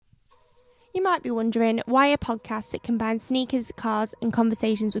You might be wondering why a podcast that combines sneakers, cars and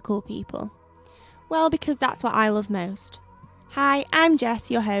conversations with cool people. Well, because that's what I love most. Hi, I'm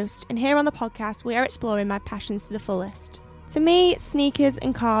Jess, your host, and here on the podcast we are exploring my passions to the fullest. To me, sneakers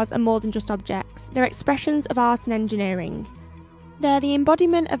and cars are more than just objects. They're expressions of art and engineering. They're the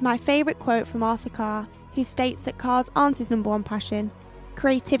embodiment of my favourite quote from Arthur Carr, who states that cars aren't his number one passion.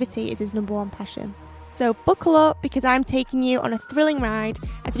 Creativity is his number one passion. So buckle up, because I'm taking you on a thrilling ride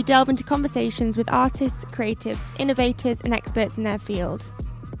as we delve into conversations with artists, creatives, innovators and experts in their field.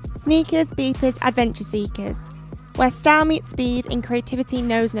 Sneakers, beepers, adventure seekers. Where style meets speed and creativity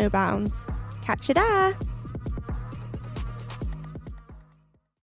knows no bounds. Catch you there!